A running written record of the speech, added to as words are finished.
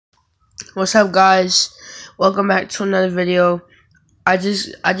What's up, guys? Welcome back to another video. I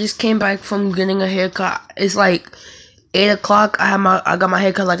just came back from getting a haircut. It's like 8 o'clock. I got my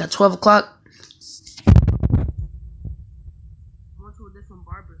haircut like at 12 o'clock. I went to a different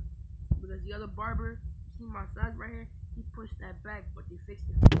barber because the other barber, see my size right here, he pushed that back, but they fixed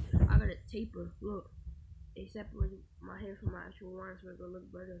it. I got a taper. Look, they separated my hair from my actual line so it gonna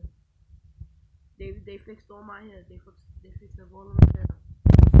look better. They fixed all my hair. They fixed all of my hair.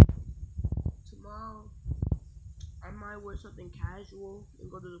 Tomorrow, I might wear something casual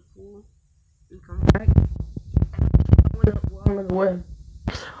and go to the pool and come back. What I'm gonna wear?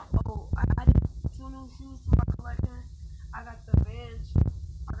 Oh, I added 2 new shoes to my collection. I got the Vans,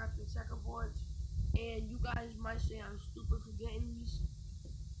 I got the checkerboards, and you guys might say I'm stupid for getting these.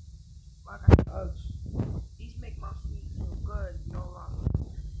 I got the Uggs. These make my feet feel good, no lie.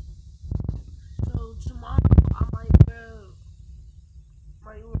 So tomorrow I might wear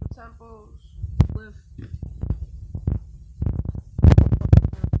my new tempos with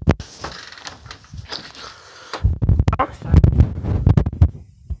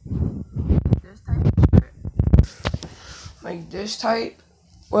this type of shirt, like this type,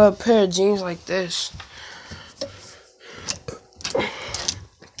 or a pair of jeans like this.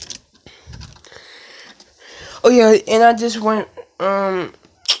 Oh yeah, and I just went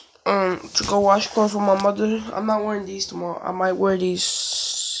to go wash clothes with my mother. I'm not wearing these tomorrow. I might wear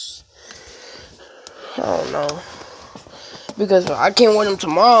these. I don't know, because I can't wear them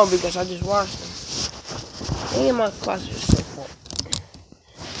tomorrow because I just washed them. And my closet is so full.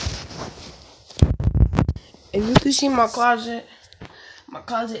 If you can see my closet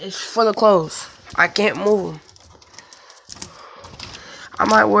is full of clothes. I can't move them. I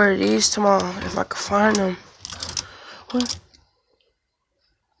might wear these tomorrow if I can find them. What?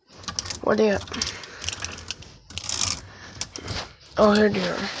 Where they at? Oh, here they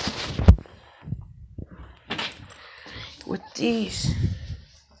are. With these.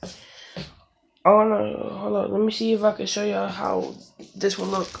 Oh no, hold on. Let me see if I can show y'all how this will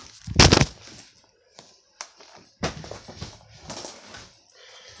look.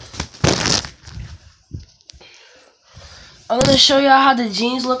 I'm gonna show y'all how the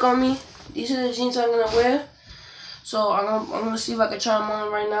jeans look on me. These are the jeans I'm gonna wear. So I'm gonna see if I can try them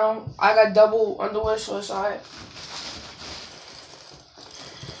on right now. I got double underwear, so it's alright.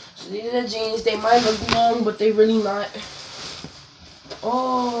 So these are the jeans. They might look long, but they really not.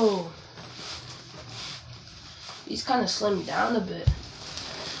 Oh, these kind of slimmed down a bit.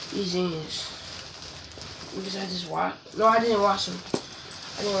 These jeans. Because I just washed. No, I didn't wash them.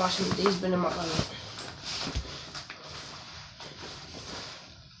 I didn't wash them. These been in my closet.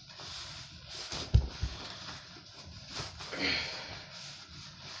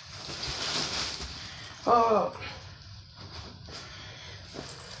 Oh.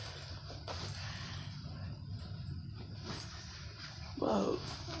 Whoa.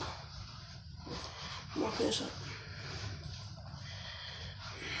 Come on, finish up.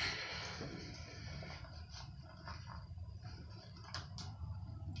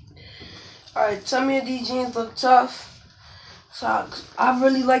 Alright, tell me if these jeans look tough. Socks. I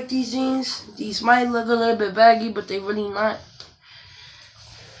really like these jeans. These might look a little bit baggy, but they really not.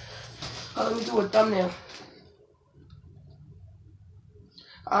 Oh, let me do a thumbnail.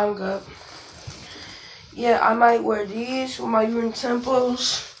 I'm good. Yeah, I might wear these with my urine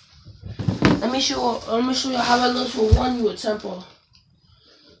tempos. Let me show you how it looks with one urine tempo.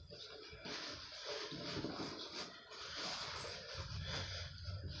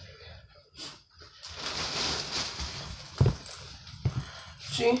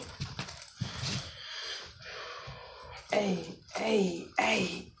 See? Hey.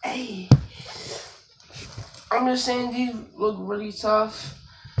 I'm just saying these look really tough.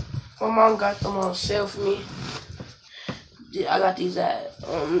 My mom got them on sale for me. I got these at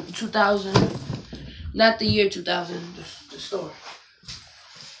 2000, not the year 2000, the store.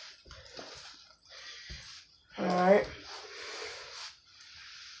 Alright.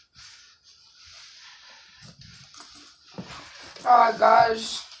 Alright,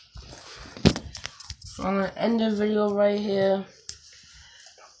 guys. So I'm gonna end the video right here.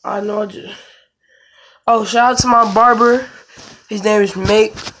 Oh, shout out to my barber. His name is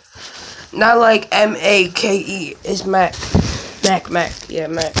Make. Not like M-A-K-E. It's Mac. Mac. Yeah,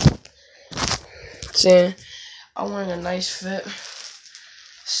 Mac. Saying I'm wearing a nice fit.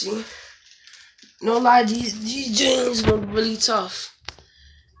 See? No lie, these jeans look really tough.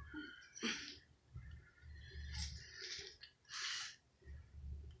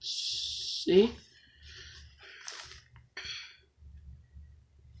 See?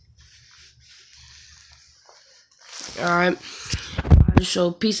 Alright.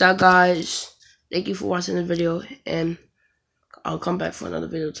 So peace out, guys. Thank you for watching the video, and I'll come back for another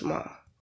video tomorrow.